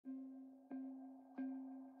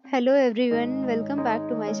Hello everyone, welcome back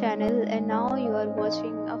to my channel and now you are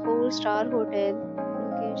watching a 4-star hotel.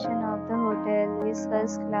 Location of the hotel is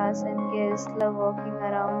first class and guests love walking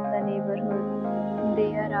around the neighborhood.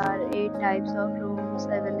 There are 8 types of rooms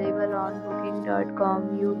available on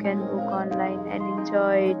booking.com. You can book online and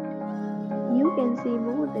enjoy it. You can see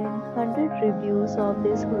more than 100 reviews of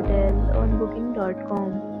this hotel on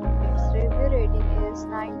booking.com. Its review rating is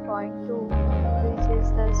 9.2, which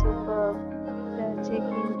is the superb. The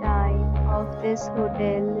check-in time of this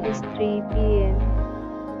hotel is 3 p.m.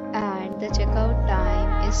 and the checkout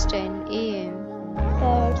time is 10 a.m.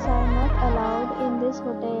 Pets are not allowed in this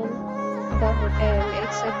hotel. The hotel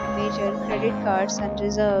accepts major credit cards and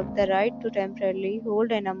reserves the right to temporarily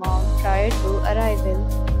hold an amount prior to arrival.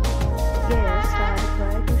 Guests are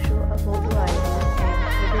required to show a photo ID and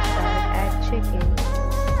credit card at check-in.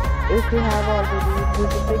 If you have already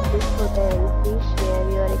visited this hotel, please share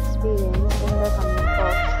your experience in the comment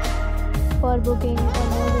box. For booking or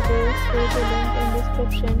more details, go to link in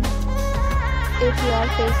description. If you are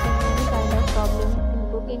facing any kind of problem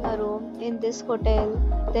in booking a room in this hotel,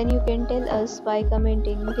 then you can tell us by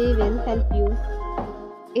commenting. We will help you.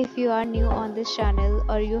 If you are new on this channel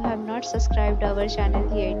or you have not subscribed our channel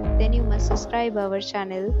yet, then you must subscribe our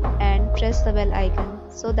channel and press the bell icon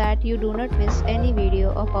so that you do not miss any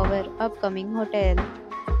video of our upcoming hotel.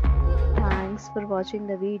 Thanks for watching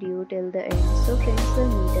the video till the end. So friends, will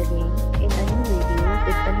meet again in a new video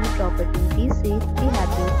with a new property. Be safe, be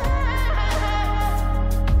happy.